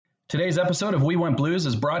Today's episode of We Want Blues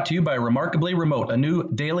is brought to you by Remarkably Remote, a new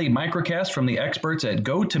daily microcast from the experts at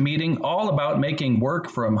GoToMeeting, all about making work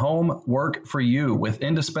from home work for you. With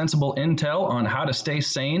indispensable intel on how to stay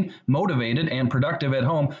sane, motivated, and productive at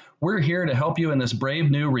home, we're here to help you in this brave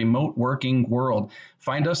new remote working world.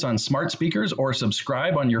 Find us on smart speakers or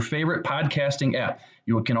subscribe on your favorite podcasting app.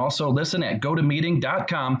 You can also listen at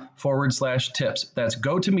gotomeeting.com/tips. That's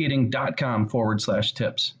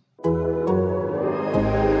gotomeeting.com/tips.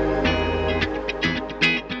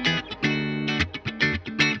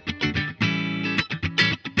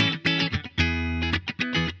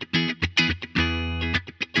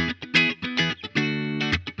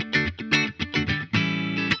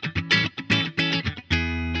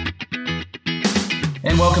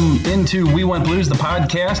 And welcome into We Want Blues, the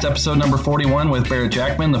podcast, episode number 41 with Barrett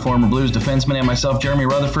Jackman, the former Blues defenseman, and myself, Jeremy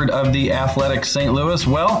Rutherford of the Athletic St. Louis.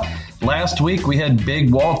 Well, last week we had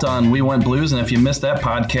Big Walt on We Want Blues, and if you missed that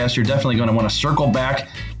podcast, you're definitely going to want to circle back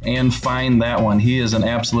and find that one. He is an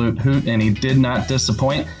absolute hoot, and he did not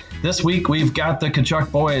disappoint. This week we've got the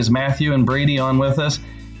Tkachuk boys, Matthew and Brady, on with us.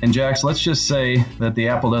 And Jax, let's just say that the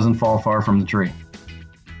apple doesn't fall far from the tree.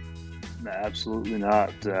 Absolutely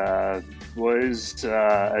not. Boys,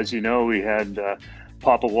 as you know, we had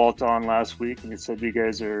Papa Walt on last week, and he said you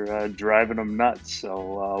guys are driving him nuts.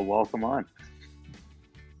 So welcome on.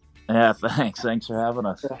 Yeah, thanks. Thanks for having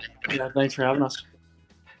us. Yeah, thanks for having us.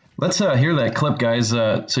 Let's hear that clip, guys,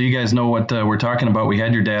 so you guys know what we're talking about. We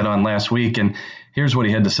had your dad on last week, and here's what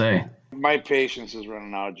he had to say. My patience is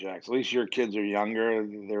running out, Jax. At least your kids are younger.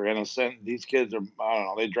 They're innocent. These kids are, I don't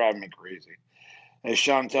know, they drive me crazy. As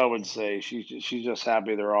Chantel would say, she's just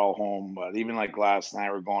happy they're all home. But even like last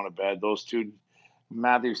night, we're going to bed. Those two,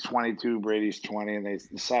 Matthew's 22, Brady's 20, and they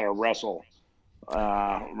decided to wrestle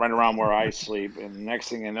right around where I sleep. And the next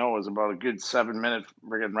thing you know, it was about a good 7-minute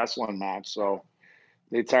friggin' wrestling match. So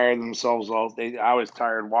they tired themselves out. I was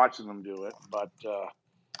tired watching them do it. But,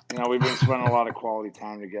 we've been spending a lot of quality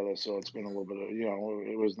time together. So it's been a little bit of,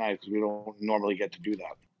 it was nice. We don't normally get to do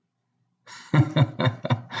that.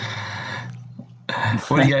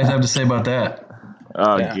 What do you guys have to say about that?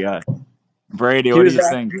 Oh, yeah. Brady, what do you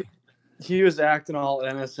think? He was acting all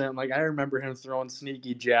innocent. Like, I remember him throwing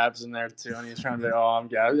sneaky jabs in there, too. And he was trying to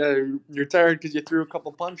say, you're tired because you threw a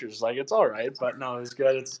couple punches. Like, it's all right. But, no, it's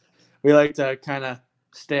good. We like to kind of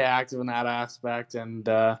stay active in that aspect. And,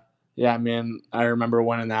 I remember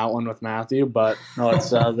winning that one with Matthew. But, no, it's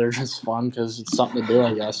they're just fun because it's something to do,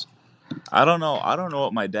 I guess. I don't know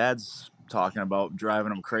what my dad's talking about,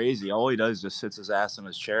 driving him crazy. All he does is just sits his ass in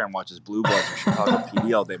his chair and watches Blue Bloods or Chicago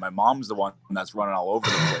PD all day. My mom's the one that's running all over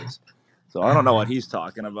the place. So I don't know what he's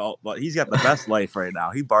talking about, but he's got the best life right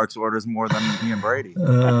now. He barks orders more than me and Brady.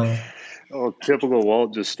 Typical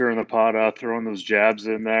Walt, just stirring the pot up, throwing those jabs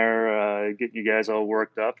in there, getting you guys all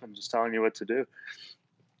worked up and just telling you what to do.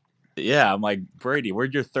 Yeah, I'm like, Brady,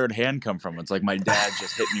 where'd your third hand come from? It's like my dad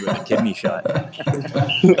just hit me with a kidney shot.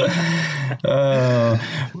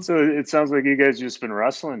 So it sounds like you guys just been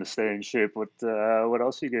wrestling to stay in shape. What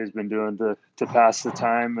else have you guys been doing to pass the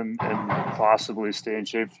time and possibly stay in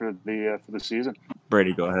shape for the season?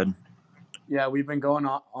 Brady, go ahead. Yeah, we've been going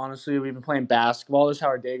on. Honestly, we've been playing basketball. This is how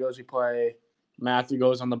our day goes. We play. Matthew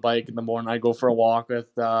goes on the bike in the morning. I go for a walk with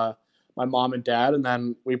my mom and dad, and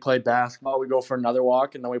then we play basketball. We go for another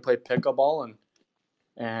walk, and then we play pickleball,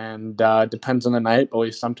 and depends on the night, but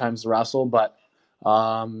we sometimes wrestle. But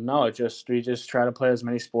we just try to play as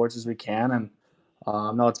many sports as we can, and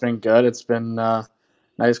it's been good. It's been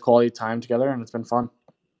nice quality time together, and it's been fun.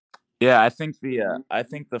 Yeah, I think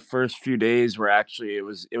the first few days were actually it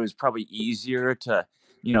was probably easier to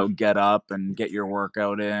get up and get your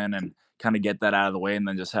workout in and kind of get that out of the way and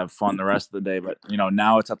then just have fun the rest of the day. But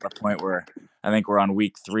now it's at the point where I think we're on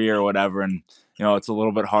week 3 or whatever, and it's a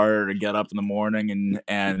little bit harder to get up in the morning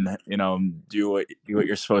and do what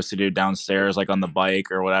you're supposed to do downstairs, like on the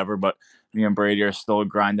bike or whatever. But me and Brady are still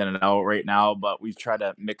grinding it out right now, but we've tried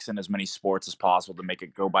to mix in as many sports as possible to make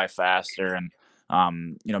it go by faster and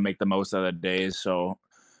make the most of the days. So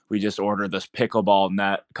we just ordered this pickleball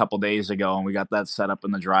net a couple days ago, and we got that set up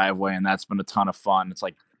in the driveway, and that's been a ton of fun. It's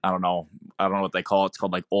like, I don't know what they call it. It's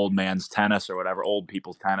called like old man's tennis or whatever, old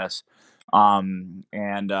people's tennis.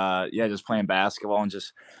 Just playing basketball and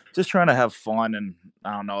just trying to have fun. And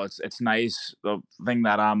I don't know, it's nice. The thing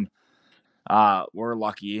that we're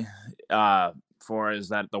lucky for is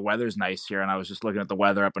that the weather's nice here. And I was just looking at the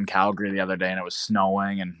weather up in Calgary the other day, and it was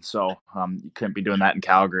snowing. And so you couldn't be doing that in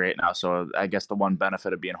Calgary right now. So I guess the one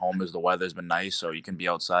benefit of being home is the weather's been nice, so you can be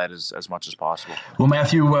outside as much as possible. Well,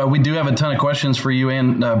 Matthew, we do have a ton of questions for you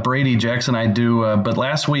and Brady. Jackson, I do. But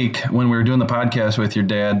last week when we were doing the podcast with your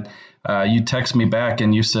dad, you text me back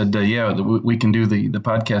and you said, yeah, we can do the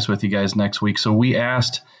podcast with you guys next week. So we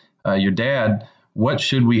asked your dad, what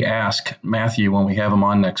should we ask Matthew when we have him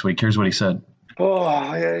on next week? Here's what he said.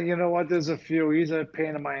 Oh, yeah, you know what? There's a few. He's a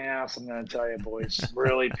pain in my ass. I'm gonna tell you, boys.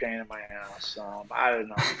 Really pain in my ass. I don't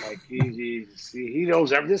know. Like he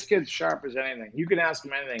knows everything. This kid's sharp as anything. You can ask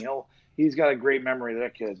him anything. He's got a great memory,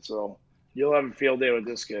 that kid. So you'll have a field day with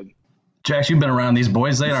this kid. Jax, you've been around these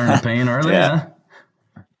boys. They aren't a pain, are they? Yeah.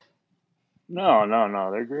 Huh?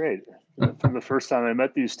 No, they're great. From the first time I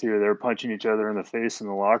met these two, they were punching each other in the face in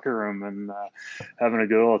the locker room and having a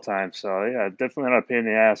good old time. So, yeah, definitely not a pain in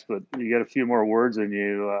the ass, but you get a few more words in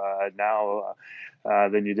you now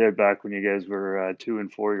than you did back when you guys were 2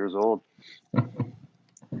 and 4 years old.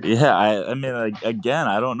 Yeah, I mean, again,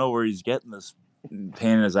 I don't know where he's getting this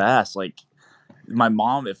pain in his ass. Like, my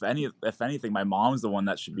mom, if anything, my mom's the one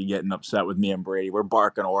that should be getting upset with me and Brady. We're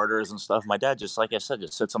barking orders and stuff. My dad, just like I said,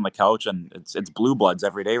 just sits on the couch, and it's blue bloods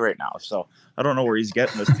every day right now. So I don't know where he's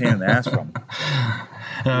getting this pain in the ass from.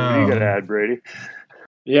 What do you got to add, Brady?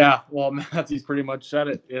 Yeah, well, Matthew's pretty much said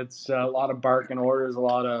it. It's a lot of barking orders, a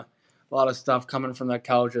lot of stuff coming from the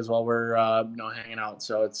couches while we're hanging out.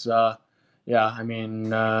 So it's yeah, I mean,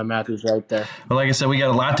 Matthew's right there. Well, like I said, we got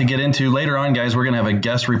a lot to get into. Later on, guys, we're going to have a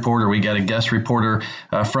guest reporter. We got a guest reporter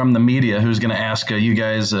from the media who's going to ask you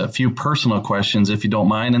guys a few personal questions, if you don't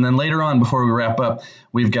mind. And then later on, before we wrap up,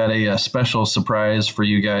 we've got a special surprise for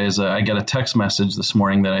you guys. I got a text message this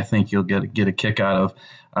morning that I think you'll get a kick out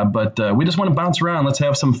of. But we just want to bounce around. Let's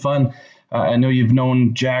have some fun. I know you've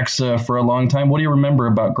known Jax for a long time. What do you remember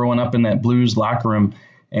about growing up in that Blues locker room?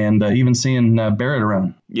 And even seeing Barrett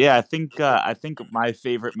around. Yeah, I think my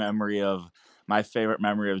favorite memory of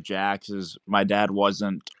Jax is my dad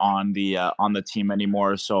wasn't on the team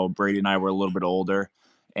anymore, so Brady and I were a little bit older,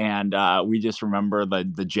 and we just remember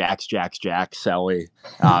the Jax Selly.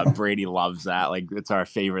 Brady loves that, like it's our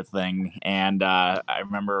favorite thing. And I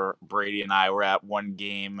remember Brady and I were at one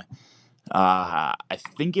game. I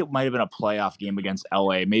think it might have been a playoff game against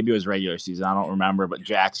LA. Maybe it was regular season. I don't remember, but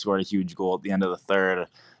Jax scored a huge goal at the end of the third.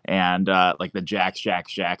 And like the Jax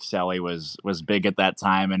Selly was big at that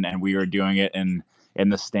time. And we were doing it in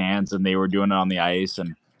the stands, and they were doing it on the ice.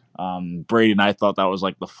 And Brady and I thought that was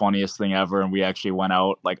like the funniest thing ever. And we actually went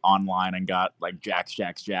out like online and got like Jax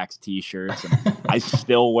t-shirts. And I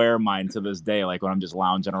still wear mine to this day. Like when I'm just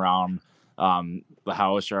lounging around the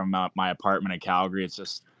house or I'm at my apartment in Calgary, it's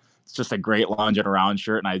just a great lounging around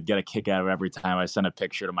shirt, and I get a kick out of it every time. I send a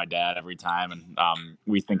picture to my dad every time, and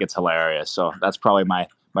we think it's hilarious. So that's probably my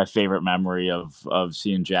favorite memory of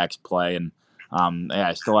seeing Jax play. And yeah,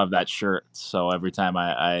 I still have that shirt. So every time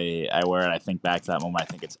I wear it, I think back to that moment. I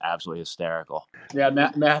think it's absolutely hysterical. Yeah,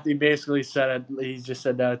 Matthew basically said it. He just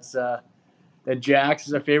said that Jax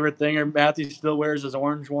is a favorite thing. Or Matthew still wears his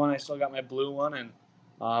orange one. I still got my blue one, and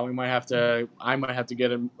I might have to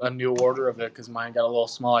get a new order of it because mine got a little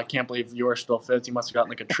small. I can't believe yours still fits. You must have gotten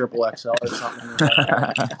like a triple XL or something.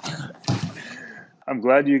 I'm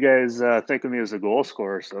glad you guys think of me as a goal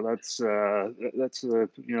scorer. So that's I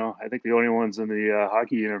think the only ones in the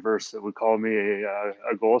hockey universe that would call me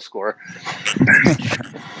a goal scorer.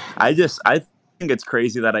 I think it's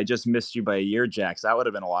crazy that I just missed you by a year, Jax. That would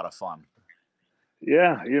have been a lot of fun.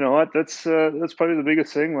 Yeah, you know what? That's probably the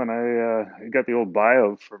biggest thing when I got the old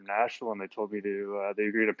bio from Nashville and they told me they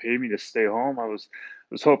agreed to pay me to stay home. I was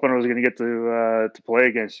hoping I was going to get to play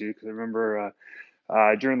against you because I remember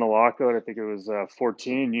during the lockout, I think it was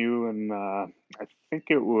 14. You and I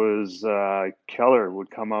think it was Keller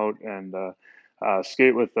would come out and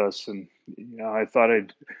skate with us, and I thought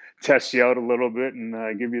I'd test you out a little bit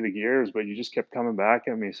and give you the gears, but you just kept coming back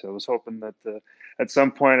at me. So I was hoping that at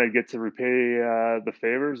some point I'd get to repay the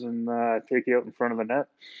favors and take you out in front of the net.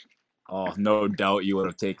 Oh, no doubt you would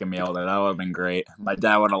have taken me out there. That would have been great. My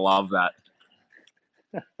dad would have loved that.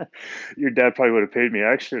 Your dad probably would have paid me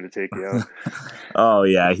extra to take you out. Oh,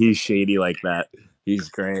 yeah. He's shady like that. He's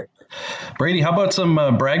great. Brady, how about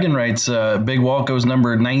some bragging rights? Big Walt goes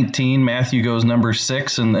number 19. Matthew goes number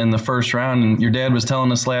 6 in the first round. And your dad was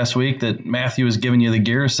telling us last week that Matthew was giving you the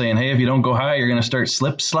gear, saying, hey, if you don't go high, you're going to start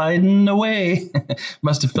slip sliding away.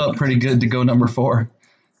 Must have felt pretty good to go number 4.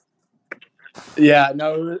 Yeah,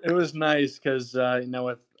 no, it was nice because,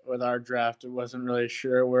 with our draft, it wasn't really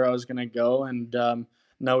sure where I was going to go. And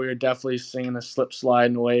no, we were definitely seeing the slip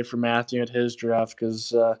sliding away for Matthew at his draft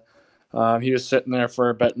because he was sitting there for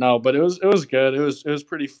a bit. No, but it was good. It was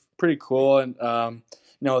pretty cool. And,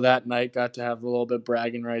 that night got to have a little bit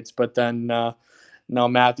bragging rights. But then,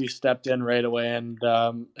 Matthew stepped in right away and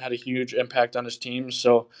had a huge impact on his team.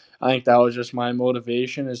 So I think that was just my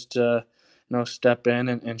motivation is to, step in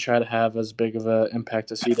and try to have as big of an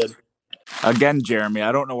impact as he did. Again, Jeremy,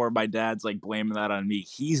 I don't know where my dad's like blaming that on me.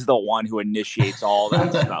 He's the one who initiates all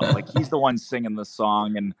that stuff. Like he's the one singing the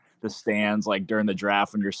song in the stands, like during the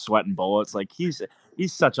draft when you're sweating bullets. Like he's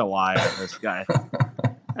such a liar, this guy.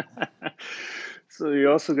 So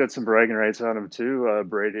you also got some bragging rights on him too,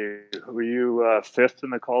 Brady. Were you fifth in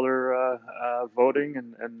the Calder voting,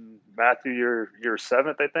 and Matthew, you're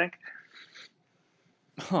seventh, I think.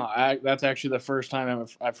 That's actually the first time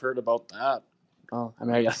I've heard about that. Oh, I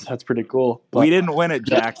mean, I guess that's pretty cool. But we didn't win it,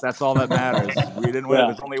 Jax. That's all that matters. We didn't win it.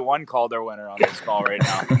 There's only one Calder winner on this call right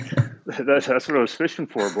now. That's what I was fishing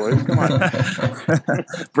for, boys. Come on.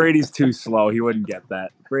 Brady's too slow. He wouldn't get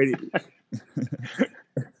that.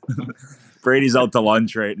 Brady's out to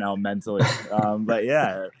lunch right now mentally. But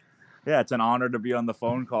yeah, it's an honor to be on the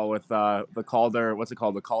phone call with the Calder. What's it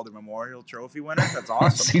called? The Calder Memorial Trophy winner. That's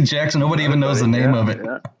awesome. See, Jackson, nobody even knows the name of it.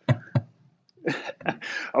 Yeah.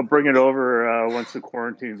 I'll bring it over once the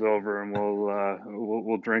quarantine's over, and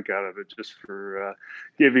we'll drink out of it just for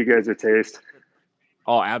give you guys a taste.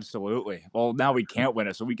 Oh, absolutely. Well, now we can't win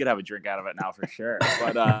it, so we could have a drink out of it now for sure.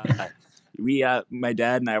 But my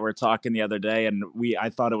dad and I were talking the other day, and I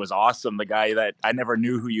thought it was awesome. The guy that I never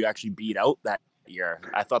knew who you actually beat out that year.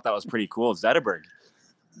 I thought that was pretty cool. Zetterberg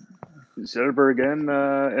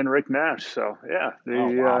and Rick Nash. So yeah,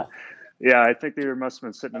 wow. Yeah, I think they must have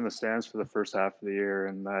been sitting in the stands for the first half of the year,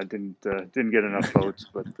 and didn't get enough votes.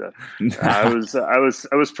 But I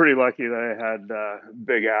was pretty lucky that I had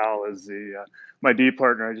Big Al as my D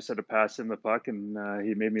partner. I just had to pass him the puck, and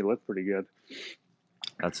he made me look pretty good.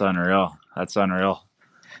 That's unreal.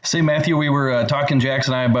 See, Matthew, we were talking,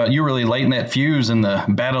 Jackson and I, about you really lighting that fuse in the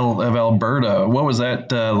Battle of Alberta. What was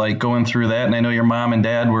that like going through that? And I know your mom and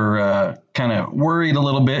dad were kind of worried a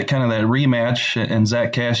little bit, kind of that rematch. And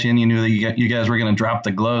Zach Kassian, you knew that you guys were going to drop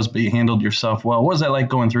the gloves, but you handled yourself well. What was that like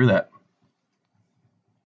going through that?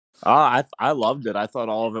 I loved it. I thought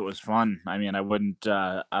all of it was fun. I mean, I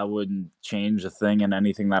wouldn't change a thing in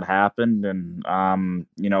anything that happened. And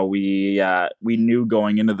we knew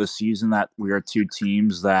going into the season that we are two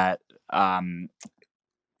teams that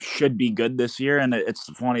should be good this year. And it's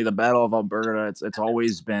funny, the Battle of Alberta. It's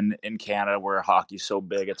always been in Canada where hockey's so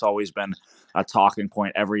big. It's always been a talking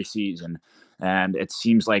point every season. And it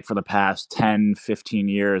seems like for the past 10, 15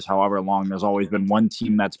 years, however long, there's always been one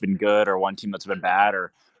team that's been good or one team that's been bad,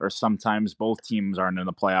 or sometimes both teams aren't in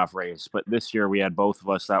the playoff race. But this year we had both of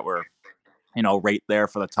us that were, right there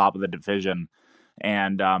for the top of the division.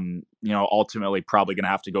 And, ultimately probably going to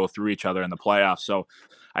have to go through each other in the playoffs. So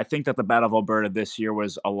I think that the Battle of Alberta this year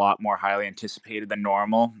was a lot more highly anticipated than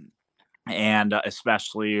normal. And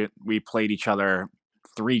especially we played each other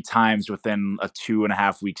 3 times within a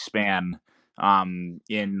 2.5 week span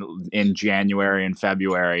in January and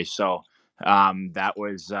February. So that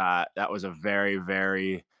was a very,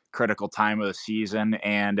 very critical time of the season,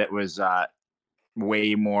 and it was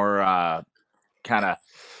way more kind of,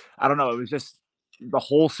 I don't know, it was just the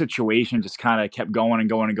whole situation just kind of kept going and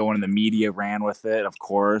going and going, and the media ran with it, of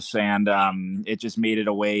course, and it just made it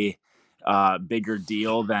a way bigger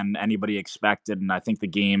deal than anybody expected. And I think the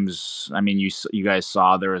games, I mean, you guys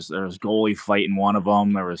saw there was goalie fight in one of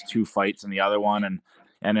them, there was 2 fights in the other one,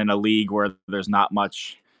 and in a league where there's not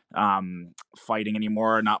much fighting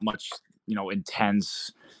anymore, not much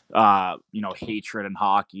intense hatred in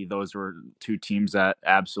hockey. Those were 2 teams that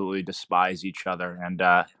absolutely despise each other, and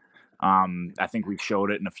I think we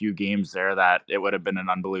showed it in a few games there that it would have been an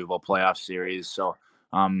unbelievable playoff series. So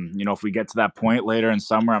if we get to that point later in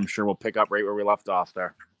summer, I'm sure we'll pick up right where we left off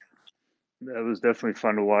there. It was definitely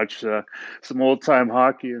fun to watch some old time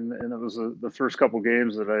hockey, and it was the first couple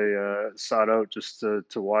games that I sought out just to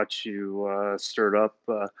watch you stirred up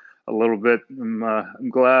a little bit. I'm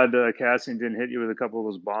glad Kassian didn't hit you with a couple of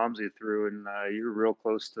those bombs he threw, and you were real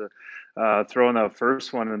close to throwing that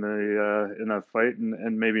first one in that fight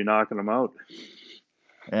and maybe knocking him out.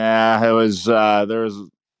 Yeah, it was. There was.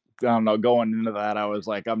 I don't know. Going into that, I was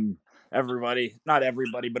like, not everybody,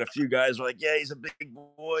 but a few guys were like, yeah, he's a big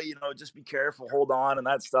boy, just be careful, hold on, and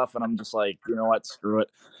that stuff. And I'm just like, you know what, screw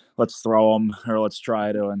it, let's throw him, or let's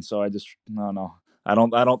try to. And so I just, no, I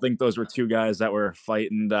don't think those were 2 guys that were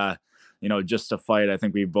fighting, just to fight. I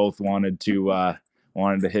think we both wanted to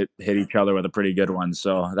hit each other with a pretty good one.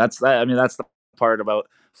 So that's that. I mean, that's the part about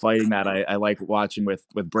fighting that I like watching with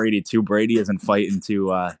Brady too. Brady isn't fighting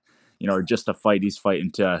to, just to fight. He's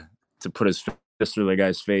fighting to put his fist through the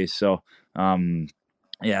guy's face. So,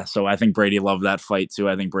 so I think Brady loved that fight too.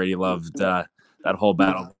 I think Brady loved that whole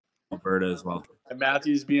Battle of Alberta as well. And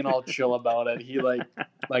Matthew's being all chill about it. He like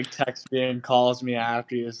texts me and calls me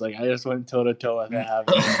after. He's like, I just went toe to toe with him.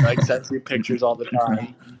 Like sends me pictures all the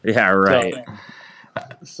time. Yeah, right.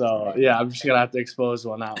 So, yeah, I'm just going to have to expose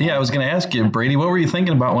one out. Yeah, I was going to ask you, Brady, what were you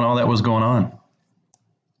thinking about when all that was going on?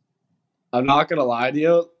 I'm not going to lie to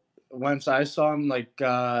you. Once I saw him,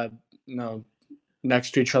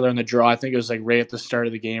 next to each other in the draw, I think it was like right at the start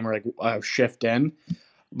of the game or shift in,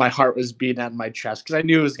 my heart was beating at my chest because I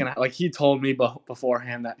knew it was going to, he told me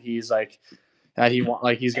beforehand that he's like, that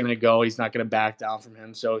he's going to go. He's not going to back down from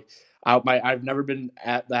him. So I've never been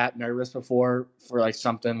that nervous before for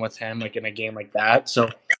something with him, in a game like that. So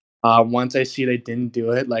once I see they didn't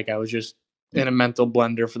do it, I was just in a mental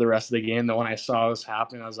blender for the rest of the game. Then when I saw this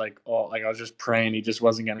happening, I was like, I was just praying he just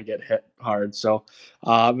wasn't going to get hit hard. So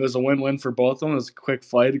it was a win-win for both of them. It was a quick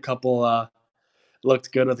fight. A couple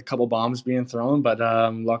looked good with a couple bombs being thrown, but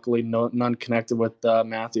luckily none connected with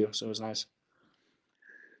Matthew. So it was nice.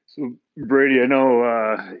 So Brady, I know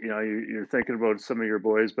you're thinking about some of your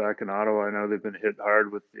boys back in Ottawa. I know they've been hit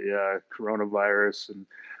hard with the coronavirus,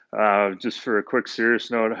 and just for a quick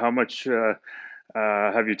serious note, how much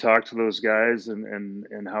have you talked to those guys,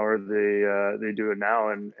 and how are they doing now?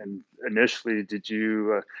 And initially, did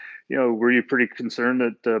you were you pretty concerned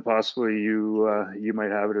that possibly you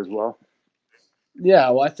might have it as well? Yeah,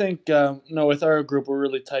 well, I think with our group, we're a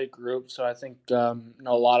really tight group, so I think a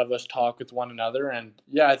lot of us talk with one another, and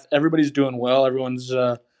yeah, everybody's doing well. Everyone's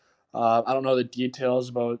I don't know the details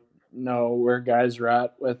about where guys are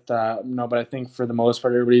at with but I think for the most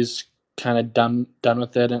part, everybody's kind of done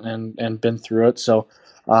with it and been through it. So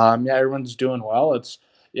yeah, everyone's doing well.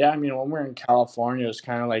 I mean, when we were in California, it was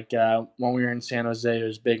kind of like when we were in San Jose, it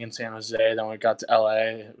was big in San Jose. Then when we got to LA,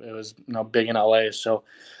 it was big in LA. So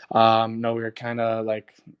we were kind of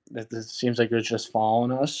it seems like it was just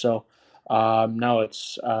following us. So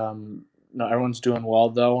it's everyone's doing well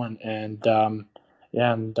though, and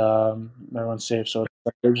everyone's safe. So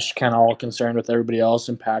they're just kind of all concerned with everybody else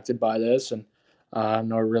impacted by this, and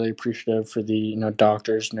we're really appreciative for the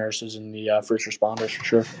doctors, nurses, and the first responders for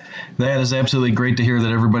sure. That is absolutely great to hear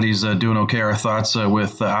that everybody's doing okay. Our thoughts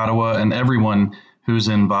with Ottawa and everyone who's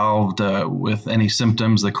involved with any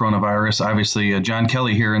symptoms, the coronavirus. Obviously, John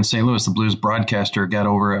Kelly here in St. Louis, the Blues broadcaster, got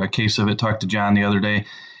over a case of it. Talked to John the other day,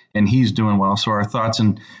 and he's doing well. So our thoughts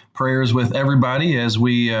and prayers with everybody as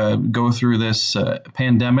we go through this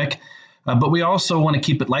pandemic. But we also want to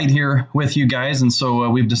keep it light here with you guys, and so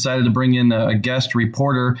we've decided to bring in a guest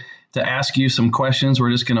reporter to ask you some questions.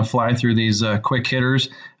 We're just going to fly through these quick hitters.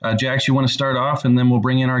 Jax, you want to start off, and then we'll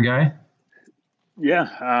bring in our guy?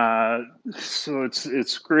 Yeah. So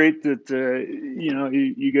it's great that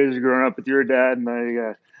you guys are growing up with your dad, and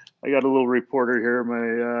I got a little reporter here,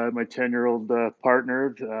 my 10-year-old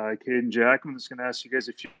partner, Caden Jackman, is going to ask you guys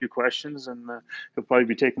a few questions, and he'll probably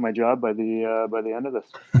be taking my job by the end of this.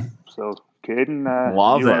 So, Caden,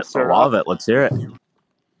 love it. Let's hear it.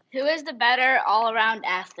 Who is the better all-around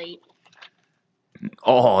athlete?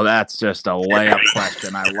 Oh, that's just a layup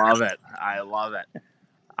question. I love it.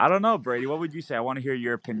 I don't know, Brady. What would you say? I want to hear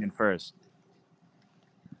your opinion first.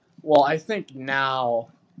 Well, I think now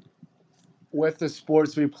with the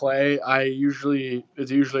sports we play,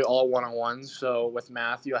 it's usually all one-on-ones. So with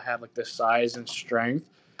Matthew, I have the size and strength,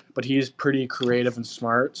 but he's pretty creative and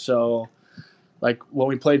smart. So when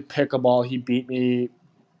we played pickleball, he beat me.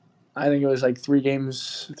 I think it was 3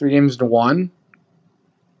 games to 1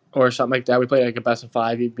 or something like that. We played a best of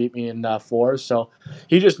 5. He beat me in 4. So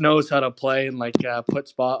he just knows how to play and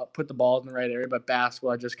put the ball in the right area. But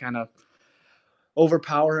basketball, I just kind of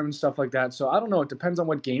overpower him and stuff like that. So I don't know. It depends on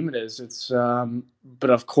what game it is. But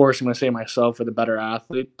of course I'm going to say myself for the better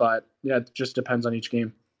athlete. But yeah, it just depends on each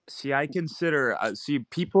game. See,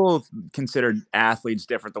 people consider athletes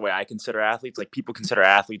different the way I consider athletes. People consider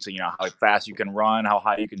athletes, how fast you can run, how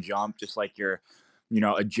high you can jump, just like your,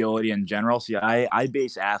 agility in general. See, I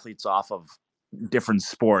base athletes off of different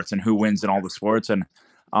sports and who wins in all the sports. And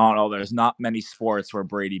I don't know, there's not many sports where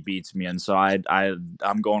Brady beats me. And so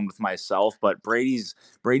I'm going with myself, but Brady's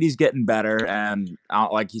getting better. And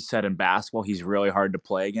like he said, in basketball, he's really hard to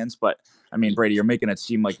play against. But I mean, Brady, you're making it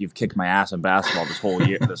seem like you've kicked my ass in basketball this whole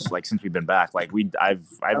year, since we've been back.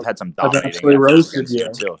 I've had some dominating against you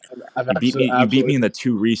too. You beat me in the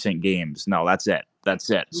 2 recent games. No, that's it.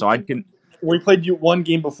 So I can. We played you 1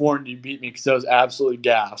 game before and you beat me because I was absolutely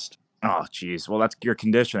gassed. Oh, geez. Well, that's your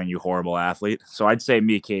conditioning, you horrible athlete. So I'd say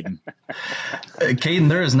me, Caden. Caden,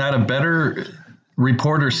 there is not a better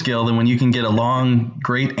reporter skill than when you can get a long,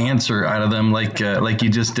 great answer out of them like you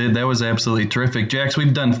just did. That was absolutely terrific. Jax,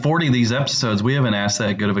 we've done 40 of these episodes. We haven't asked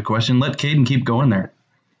that good of a question. Let Caden keep going there.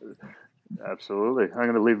 Absolutely. I'm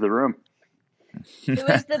going to leave the room. Who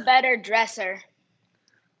is the better dresser?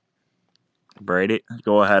 Brady,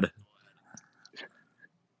 go ahead.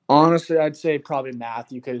 Honestly, I'd say probably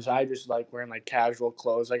Matthew because I just like wearing like casual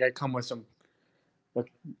clothes. Like I come with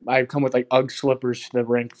like UGG slippers to the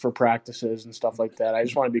rink for practices and stuff like that. I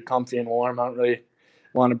just want to be comfy and warm. I don't really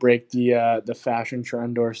want to break the fashion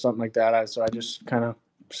trend or something like that. So I just kind of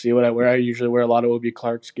see what I wear. I usually wear a lot of OB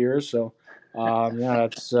Clark's gear. So yeah,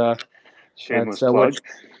 Shameless that's plug.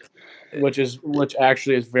 which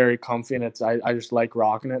actually is very comfy and I just like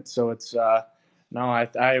rocking it. So it's no,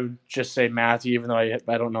 I would just say Matthew, even though I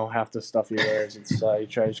don't know half the stuff he wears. It's he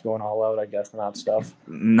tries going all out, I guess, on that stuff.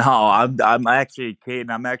 No, I'm actually,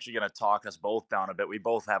 Caden, I'm actually going to talk us both down a bit. We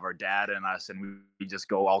both have our dad in us, and we just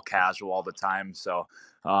go all casual all the time. So,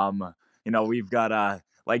 we've got,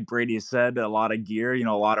 like Brady said, a lot of gear,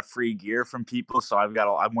 a lot of free gear from people. So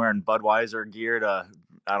I'm wearing Budweiser gear to,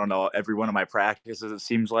 I don't know, every one of my practices, it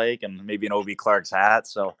seems like, and maybe an OB Clark's hat.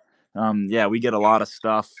 So, yeah, we get a lot of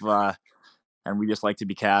stuff, and we just like to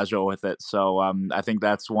be casual with it. So I think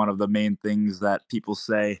that's one of the main things that people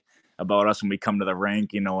say about us when we come to the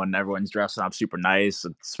rink, and everyone's dressing up super nice,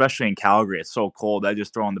 especially in Calgary. It's so cold. I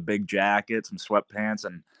just throw on the big jacket, some sweatpants,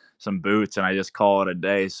 and some boots, and I just call it a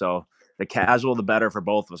day. So the casual, the better for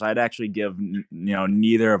both of us. I'd actually give,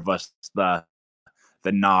 neither of us the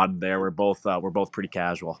nod there. We're both pretty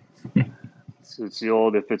casual. It's the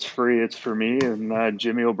old, if it's free, it's for me. And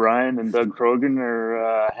Jimmy O'Brien and Doug Krogan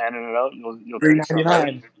are handing it out. You'll take some.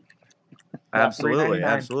 $3.99. Absolutely, $3.99.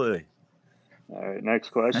 absolutely. All right,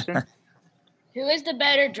 next question. Who is the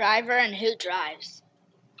better driver and who drives?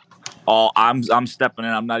 Oh, I'm stepping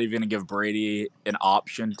in. I'm not even going to give Brady an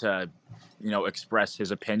option to, express his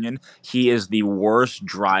opinion. He is the worst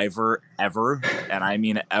driver ever, and I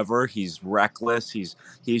mean ever. He's reckless. He's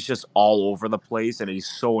just all over the place, and he's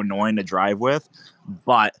so annoying to drive with.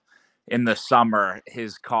 But in the summer,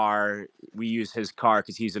 we use his car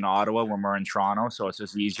because he's in Ottawa when we're in Toronto, so it's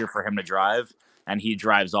just easier for him to drive, and he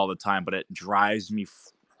drives all the time. But it drives me.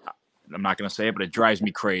 I'm not going to say it, but it drives me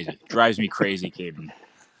crazy. Drives me crazy, Caden.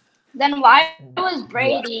 Then why was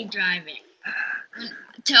Brady driving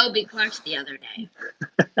to OB Clark's the other day?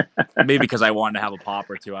 Maybe because I wanted to have a pop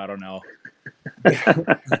or two. I don't know.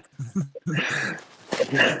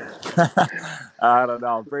 I don't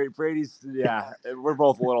know. Brady's, yeah, we're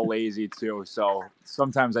both a little lazy too. So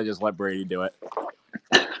sometimes I just let Brady do it.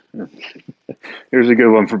 Here's a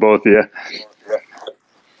good one for both of you.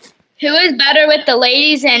 Who is better with the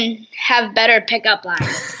ladies and have better pickup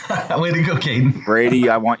lines? Way to go, Caden. Brady,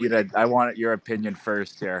 I want your opinion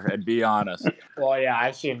first here, and be honest. Well, yeah,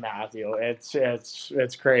 I've seen Matthew.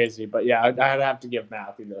 It's crazy, but yeah, I'd have to give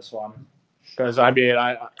Matthew this one because I mean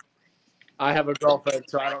I have a girlfriend,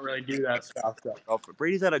 so I don't really do that stuff. So.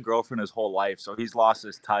 Brady's had a girlfriend his whole life, so he's lost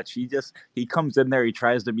his touch. He comes in there, he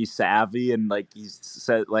tries to be savvy, and like he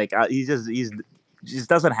said, like he just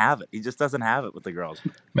doesn't have it. He just doesn't have it with the girls.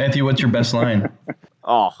 Matthew, what's your best line?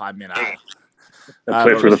 Oh, I mean, I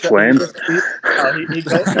play for the Flames. He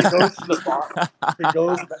goes to the bar.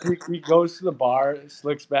 He goes to the bar,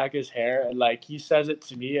 slicks back his hair, and like he says it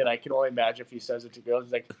to me, and I can only imagine if he says it to girls.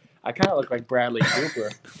 He's like, I kind of look like Bradley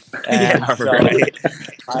Cooper. And yeah, right.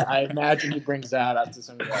 I imagine he brings that up to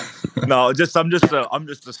some guys. No, I'm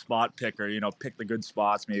just a spot picker. Pick the good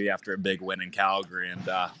spots maybe after a big win in Calgary, and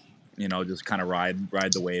just kind of ride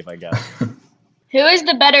the wave, I guess. Who is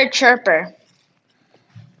the better chirper?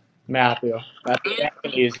 Matthew. That's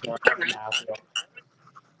an easy one. Matthew.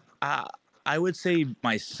 I would say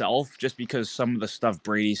myself, just because some of the stuff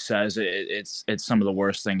Brady says, it's some of the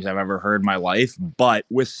worst things I've ever heard in my life. But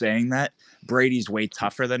with saying that, Brady's way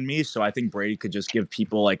tougher than me, so I think Brady could just give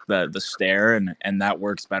people like the stare, and that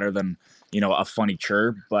works better than a funny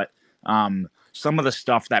chirp. But some of the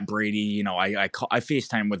stuff that Brady, I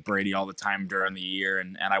FaceTime with Brady all the time during the year,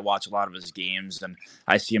 and I watch a lot of his games, and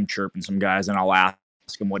I see him chirping some guys, and I'll ask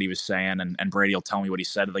him what he was saying, and Brady will tell me what he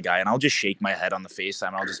said to the guy, and I'll just shake my head on the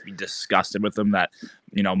FaceTime. I'll just be disgusted with him that,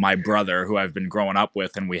 my brother, who I've been growing up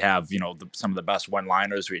with, and we have, some of the best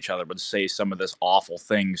one-liners for each other, would say some of this awful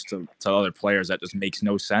things to other players that just makes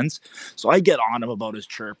no sense. So I get on him about his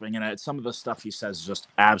chirping, and some of the stuff he says is just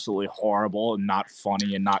absolutely horrible and not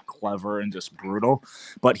funny and not clever and just brutal.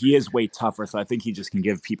 But he is way tougher, so I think he just can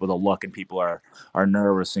give people the look, and people are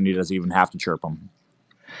nervous, and he doesn't even have to chirp them.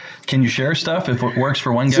 Can you share stuff? If it works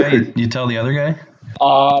for one guy, you tell the other guy?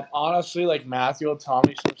 Honestly, like Matthew will tell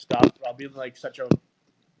me some stuff. I'll be like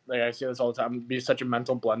I say this all the time, be such a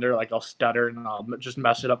mental blender. Like I'll stutter and I'll just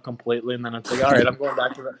mess it up completely, and then it's like, all right, I'm going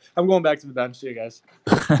back to the bench. See you guys.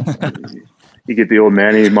 You get the old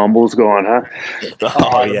Manny mumbles going, huh?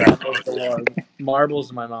 Oh yeah, marbles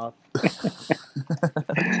in my mouth.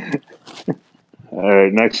 All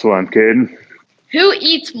right, next one, Caden. Who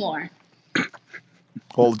eats more?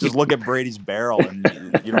 Well, just look at Brady's barrel, and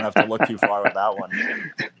you don't have to look too far with that one.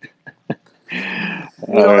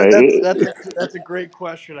 That's a great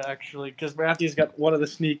question, actually, because Matthew's got one of the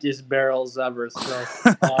sneakiest barrels ever. So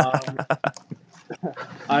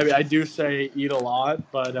I do say eat a lot,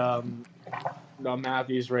 but no,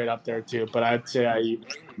 Matthew's right up there too. But I'd say I eat.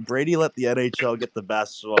 Brady let the NHL get the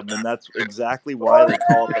best of him, and that's exactly why they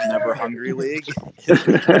call it the Never Hungry League. It's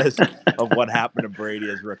because of what happened to Brady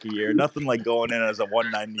his rookie year. Nothing like going in as a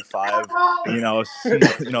 195,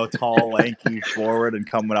 tall, lanky forward and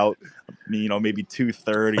coming out, maybe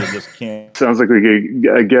 230 and just can't. Sounds like we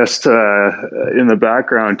get a guest in the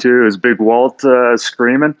background too. Is Big Walt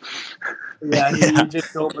screaming? Yeah, he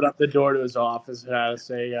just opened up the door to his office to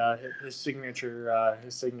say his signature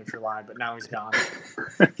line, but now he's gone.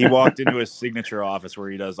 He walked into his signature office where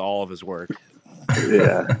he does all of his work.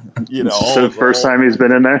 Yeah, so the first time he's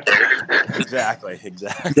been in there. Exactly.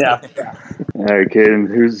 Yeah. All right, Caden,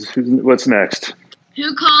 who's what's next?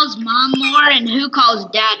 Who calls mom more and who calls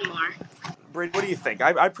dad more? Brady, what do you think?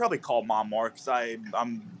 I'd probably call mom more because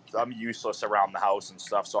I'm useless around the house and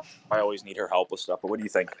stuff, so I always need her help with stuff. But what do you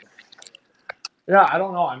think? Yeah, I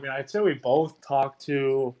don't know. I mean, I'd say we both talk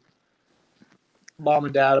to mom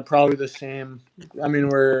and dad probably the same. I mean,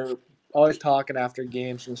 we're always talking after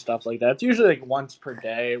games and stuff like that. It's usually like once per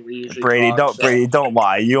day. We usually Brady, don't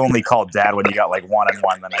lie. You only called dad when you got like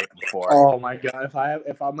 1-1 the night before. Oh my god!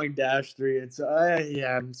 If I'm like -3, it's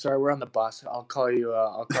yeah. I'm sorry, we're on the bus. I'll call you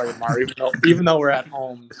tomorrow, even though we're at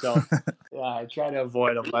home. So yeah, I try to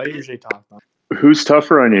avoid them, but I usually talk to them. Who's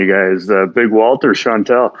tougher on you guys, Big Walt or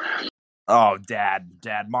Chantel? Oh, dad.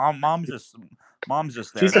 Mom's just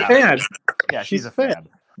there. She's a fan. Yeah, she's a fan.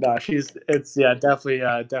 No,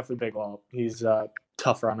 definitely Big Walt. He's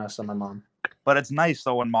tougher on us than my mom. But it's nice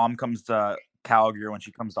though when mom comes to Calgary, when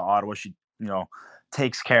she comes to Ottawa, she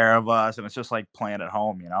takes care of us, and it's just like playing at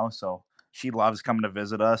home, So she loves coming to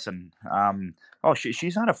visit us, and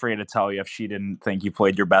she's not afraid to tell you if she didn't think you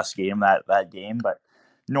played your best game that game. But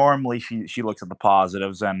normally she looks at the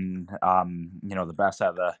positives and the best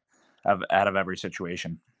out of every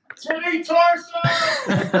situation. Timmy Torso!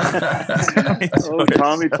 Oh,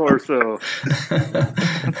 Tommy Torso.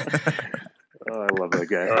 Oh, I love that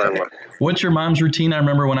guy. What's your mom's routine? I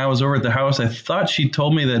remember when I was over at the house, I thought she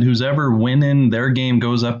told me that who's ever winning their game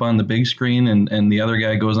goes up on the big screen and the other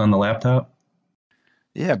guy goes on the laptop.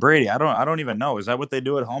 Yeah, Brady, I don't even know. Is that what they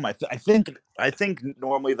do at home? I think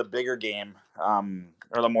normally the bigger game,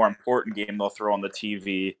 or the more important game, they'll throw on the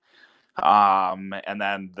TV. And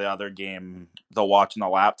then the other game they'll watch on the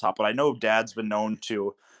laptop. But I know Dad's been known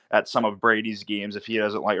to, at some of Brady's games, if he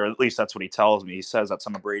doesn't like, or at least that's what he tells me, he says at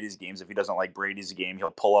some of Brady's games, if he doesn't like Brady's game,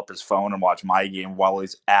 he'll pull up his phone and watch my game while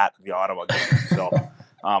he's at the Ottawa game. So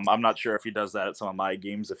I'm not sure if he does that at some of my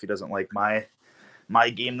games, if he doesn't like my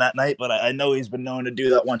game that night, but I know he's been known to do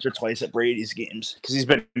that once or twice at Brady's games because he's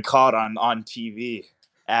been caught on TV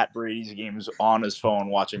at Brady's games on his phone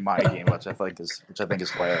watching my game, which I think is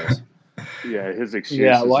hilarious. Yeah, his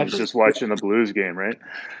excuse is he's just watching the Blues game, right?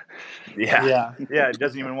 Yeah. He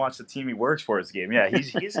doesn't even watch the team he works for his game. Yeah,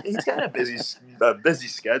 he's got a busy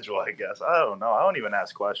schedule, I guess. I don't know. I don't even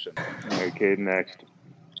ask questions. All right, Caden, next.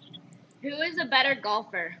 Who is a better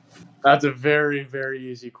golfer? That's a very,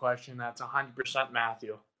 very easy question. That's 100%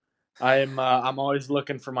 Matthew. I'm always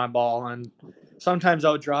looking for my ball, and sometimes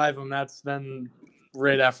I'll drive them. Then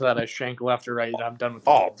right after that, I shank left or right. I'm done with it.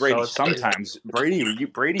 Oh, Brady! Sometimes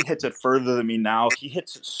Brady hits it further than me now. He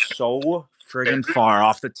hits it so friggin' far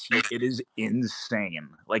off the tee. It is insane.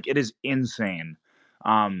 Like, it is insane.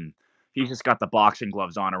 He's just got the boxing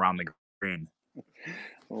gloves on around the green.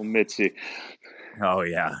 Oh, Mitzi. Oh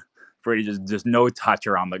yeah. Brady just no touch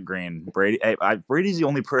around the green. Brady's the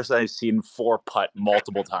only person I've seen 4-putt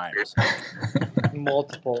multiple times.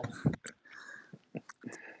 Multiple.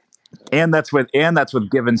 And that's with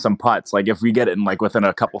giving some putts. Like, if we get it in like within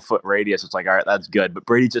a couple foot radius, it's like, all right, that's good. But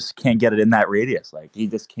Brady just can't get it in that radius. Like, he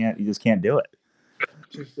just can't do it.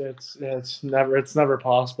 It's never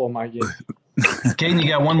possible in my game. Caden, you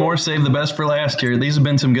got one more. Save the best for last here. These have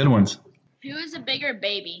been some good ones. Who is a bigger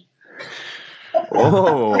baby?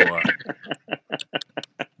 Oh.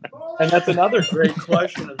 And that's another great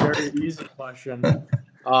question, a very easy question.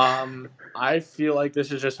 I feel like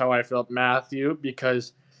this is just how I felt Matthew,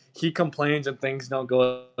 because he complains and things don't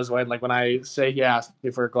go his way. Like when I say he asked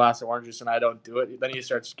me for a glass of orange juice and I don't do it, then he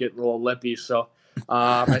starts to get a little lippy. So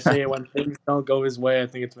I say when things don't go his way, I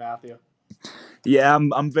think it's Matthew. Yeah,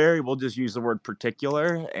 we'll just use the word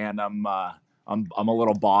particular, and I'm a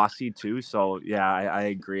little bossy too. So yeah, I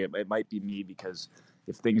agree. It might be me because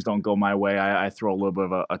if things don't go my way, I throw a little bit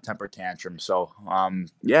of a temper tantrum. So,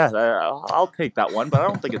 yeah, I'll take that one, but I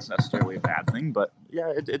don't think it's necessarily a bad thing. But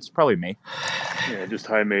yeah, it's probably me. Yeah, just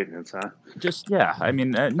high maintenance, huh? Just yeah, I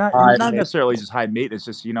mean, not necessarily just high maintenance.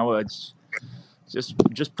 Just it's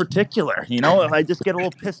just particular. I just get a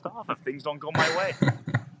little pissed off if things don't go my way.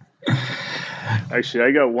 Actually,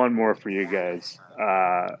 I got one more for you guys.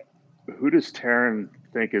 Who does Taryn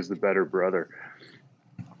think is the better brother?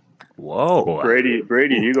 Whoa, Brady,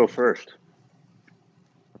 you go first.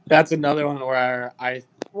 That's another one where I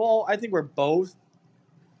think we're both.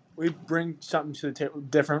 We bring something to the table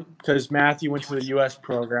different because Matthew went to the U.S.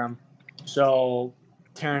 program, so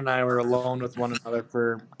Taryn and I were alone with one another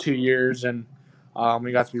for 2 years, and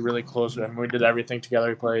we got to be really close with him. We did everything together.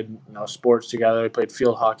 We played sports together. We played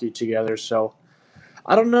field hockey together. So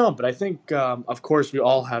I don't know, but I think of course we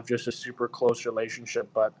all have just a super close relationship,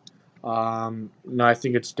 but I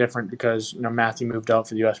think it's different because Matthew moved out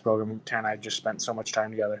for the U.S. program. Taryn and I just spent so much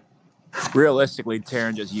time together. Realistically,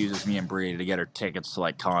 Taryn just uses me and Brady to get her tickets to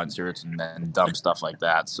like concerts and then dumb stuff like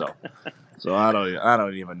that. So I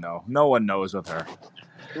don't even know. No one knows with her.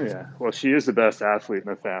 Yeah, well, she is the best athlete in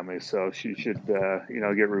the family, so she should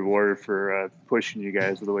get rewarded for pushing you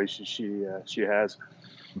guys the way she has.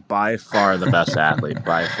 By far the best athlete,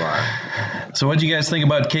 by far. So what do you guys think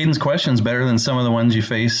about Caden's questions? Better than some of the ones you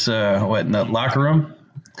face in the locker room?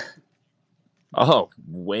 Oh,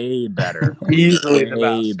 way better. Easily the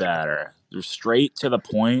way best. better. They're straight to the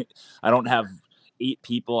point. I don't have 8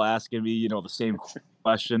 people asking me, the same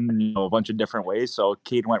question, a bunch of different ways. So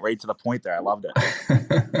Caden went right to the point there. I loved it.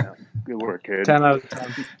 Yeah, good work, Caden. 10 out of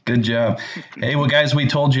 10. Good job. Hey, well, guys, we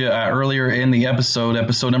told you earlier in the episode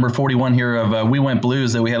number 41 here of We Went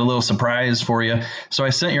Blues, that we had a little surprise for you. So I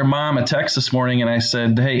sent your mom a text this morning and I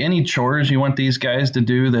said, hey, any chores you want these guys to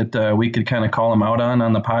do that we could kind of call them out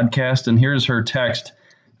on the podcast? And here's her text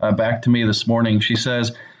back to me this morning. She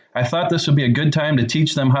says, I thought this would be a good time to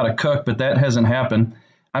teach them how to cook, but that hasn't happened.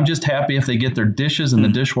 I'm just happy if they get their dishes in the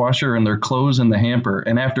dishwasher and their clothes in the hamper.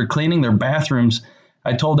 And after cleaning their bathrooms,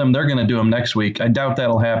 I told them they're going to do them next week. I doubt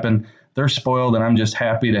that'll happen. They're spoiled, and I'm just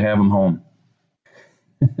happy to have them home.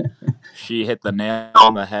 She hit the nail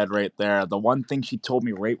on the head right there. The one thing she told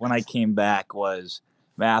me right when I came back was,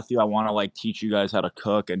 Matthew, I want to teach you guys how to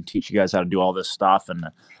cook and teach you guys how to do all this stuff. And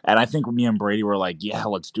I think me and Brady were like, yeah,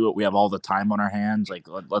 let's do it. We have all the time on our hands.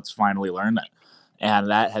 Let's finally learn that.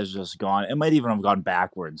 And that has just gone. It might even have gone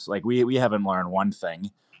backwards. We haven't learned one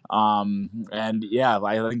thing. And yeah,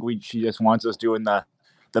 I think she just wants us doing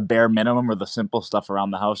the bare minimum or the simple stuff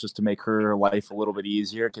around the house just to make her life a little bit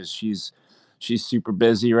easier, because she's super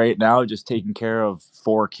busy right now, just taking care of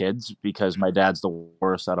 4 kids because my dad's the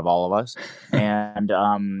worst out of all of us. And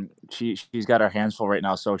she's got her hands full right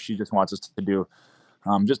now. So she just wants us to do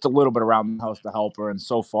just a little bit around the house to help her. And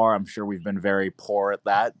so far, I'm sure we've been very poor at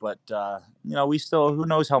that. But, we still, who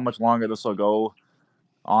knows how much longer this will go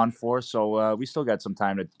on for. So we still got some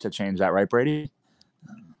time to change that. Right, Brady?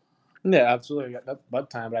 Yeah, absolutely. That's butt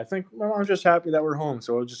time. But I think my mom's just happy that we're home.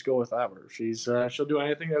 So we'll just go with that. She'll do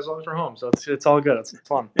anything as long as we're home. So it's all good. It's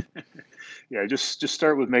fun. Yeah, just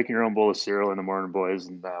start with making your own bowl of cereal in the morning, boys,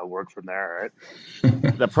 and work from there,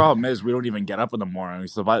 right? The problem is we don't even get up in the morning.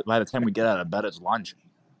 So by the time we get out of bed, it's lunch.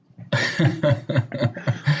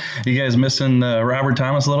 You guys missing Robert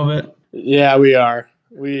Thomas a little bit? Yeah, we are.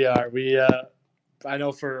 I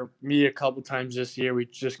know for me a couple times this year, we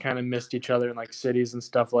just kind of missed each other in cities and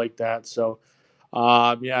stuff like that. So,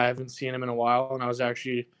 I haven't seen him in a while, and I was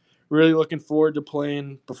actually really looking forward to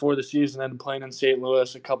playing before the season and playing in St.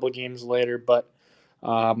 Louis a couple of games later. But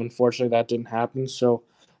unfortunately, that didn't happen. So,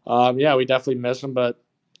 we definitely miss him, but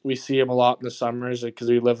we see him a lot in the summers because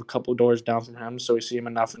we live a couple of doors down from him, so we see him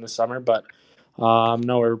enough in the summer. But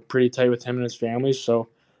no, we're pretty tight with him and his family. So,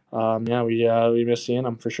 we miss seeing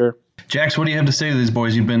him for sure. Jax, what do you have to say to these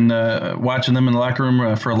boys? You've been watching them in the locker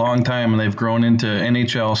room for a long time, and they've grown into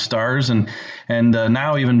NHL stars, and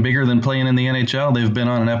now even bigger than playing in the NHL. They've been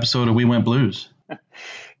on an episode of We Went Blues.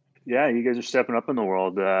 Yeah, you guys are stepping up in the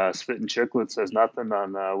world. Spitting Chicklets says nothing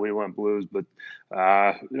on We Went Blues, but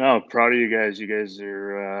proud of you guys. You guys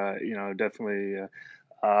are definitely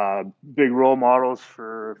big role models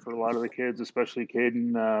for a lot of the kids, especially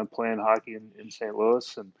Caden playing hockey in St.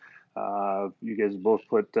 Louis, and you guys both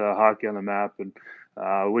put hockey on the map, and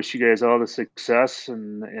wish you guys all the success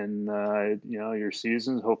in your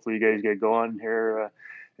seasons. Hopefully you guys get going here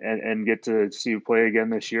and get to see you play again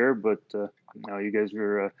this year. But you guys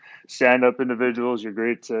are stand-up individuals. You're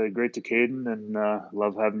great to Caden, and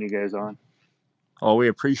love having you guys on. Oh, we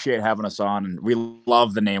appreciate having us on, and we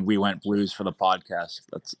love the name We Went Blues for the podcast.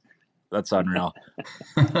 That's unreal.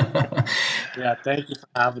 Yeah, thank you for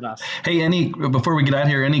having us. Hey, before we get out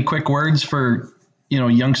here, any quick words for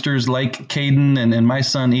youngsters like Caden and my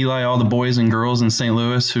son Eli, all the boys and girls in St.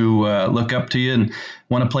 Louis who look up to you and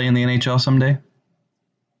want to play in the NHL someday?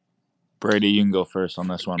 Brady, you can go first on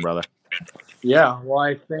this one, brother. Yeah, well,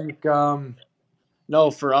 I think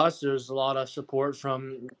for us, there's a lot of support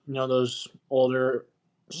from those older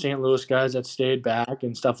St. Louis guys that stayed back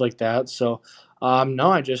and stuff like that. So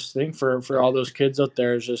I just think for all those kids out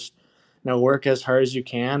there, is just work as hard as you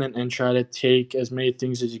can and try to take as many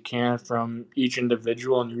things as you can from each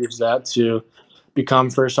individual and use that to become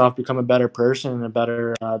a better person and a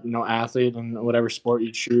better athlete in whatever sport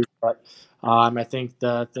you choose. But I think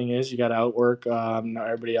the thing is you got to outwork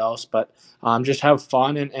everybody else, but just have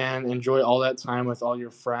fun and enjoy all that time with all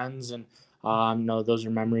your friends, and those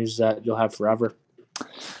are memories that you'll have forever.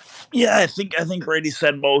 Yeah, I think Brady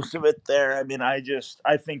said most of it there. I mean, I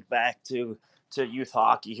think back to youth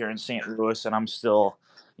hockey here in St. Louis, and I'm still,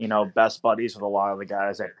 best buddies with a lot of the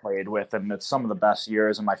guys I played with, and it's some of the best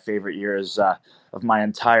years and my favorite years of my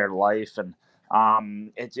entire life. And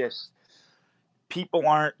people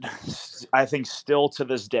aren't, I think still to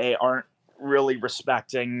this day, aren't really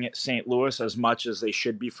respecting St. Louis as much as they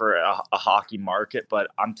should be for a hockey market. But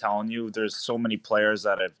I'm telling you, there's so many players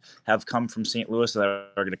that have come from St. Louis that are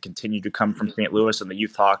going to continue to come from St. Louis, and the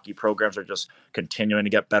youth hockey programs are just continuing to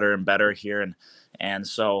get better and better here. And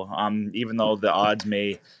so even though the odds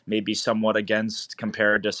may be somewhat against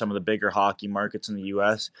compared to some of the bigger hockey markets in the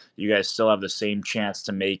U.S., you guys still have the same chance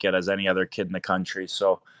to make it as any other kid in the country.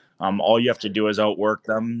 So all you have to do is outwork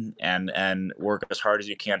them and work as hard as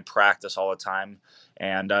you can, practice all the time,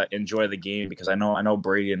 and enjoy the game, because I know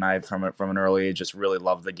Brady and I from an early age just really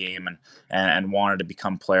loved the game and wanted to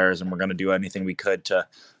become players, and we're going to do anything we could to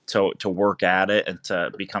work at it and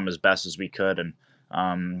to become as best as we could. And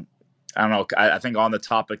I don't know. I think on the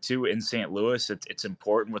topic too, in St. Louis, it's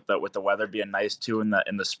important with the weather being nice too in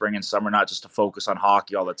the spring and summer, not just to focus on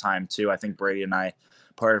hockey all the time too. I think Brady and I,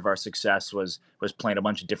 part of our success was playing a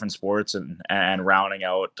bunch of different sports and rounding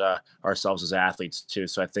out ourselves as athletes too.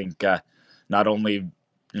 So I think not only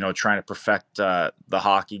trying to perfect the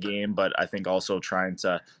hockey game, but I think also trying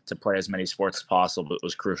to play as many sports as possible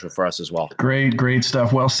was crucial for us as well. Great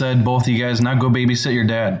stuff. Well said, both of you guys. Now go babysit your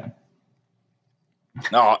dad.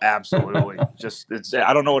 No, absolutely.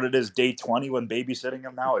 I don't know what it is, day 20 when babysitting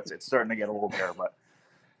him now. It's starting to get a little there, but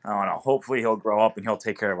I don't know. Hopefully he'll grow up and he'll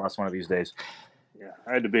take care of us one of these days. Yeah,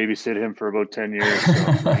 I had to babysit him for about 10 years. So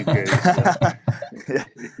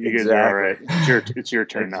you guys are all right. It's your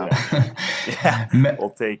turn now. Yeah,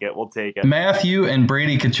 we'll take it. Matthew and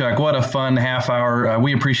Brady Tkachuk, what a fun half hour.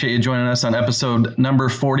 We appreciate you joining us on episode number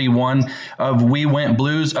 41 of We Went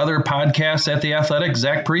Blues. Other podcasts at The Athletic,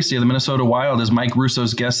 Zach Parise of the Minnesota Wild is Mike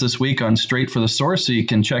Russo's guest this week on Straight for the Source, so you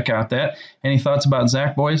can check out that. Any thoughts about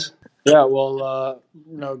Zach, boys? Yeah, well,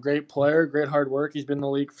 great player, great hard work. He's been in the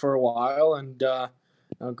league for a while, and a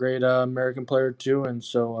great American player too. And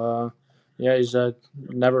so, he's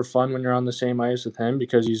never fun when you're on the same ice with him,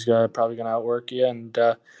 because he's probably going to outwork you and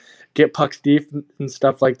get pucks deep and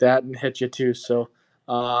stuff like that and hit you too. So,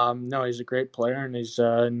 he's a great player, and he's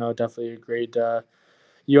definitely a great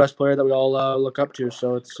U.S. player that we all look up to.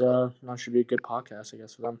 So it's should be a good podcast, I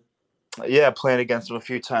guess, for them. Yeah, playing against him a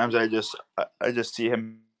few times, I just see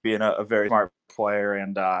him being a very smart player,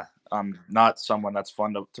 and not someone that's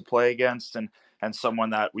fun to play against, and someone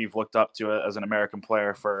that we've looked up to as an American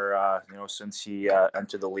player for since he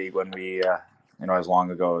entered the league when we as long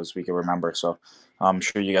ago as we can remember. So I'm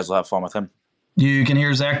sure you guys will have fun with him. You can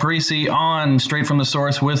hear Zach Parise on Straight from the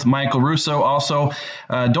Source with Michael Russo. Also,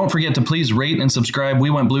 don't forget to please rate and subscribe We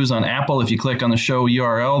Went Blues on Apple. If you click on the show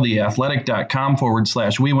URL,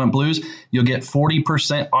 theathletic.com/We Went Blues, you'll get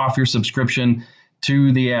 40% off your subscription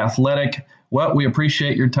to The Athletic. Well, we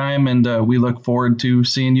appreciate your time, and we look forward to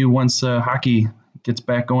seeing you once hockey gets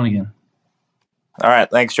back going again. All right.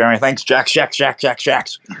 Thanks, Jeremy. Thanks, Jacks. Thanks,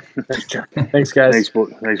 guys.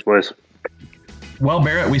 Thanks, boys. Well,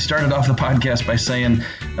 Barrett, we started off the podcast by saying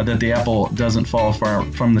that the apple doesn't fall far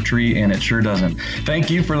from the tree, and it sure doesn't.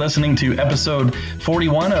 Thank you for listening to episode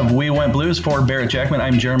 41 of We Went Blues. For Barrett Jackman,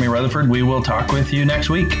 I'm Jeremy Rutherford. We will talk with you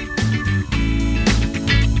next week.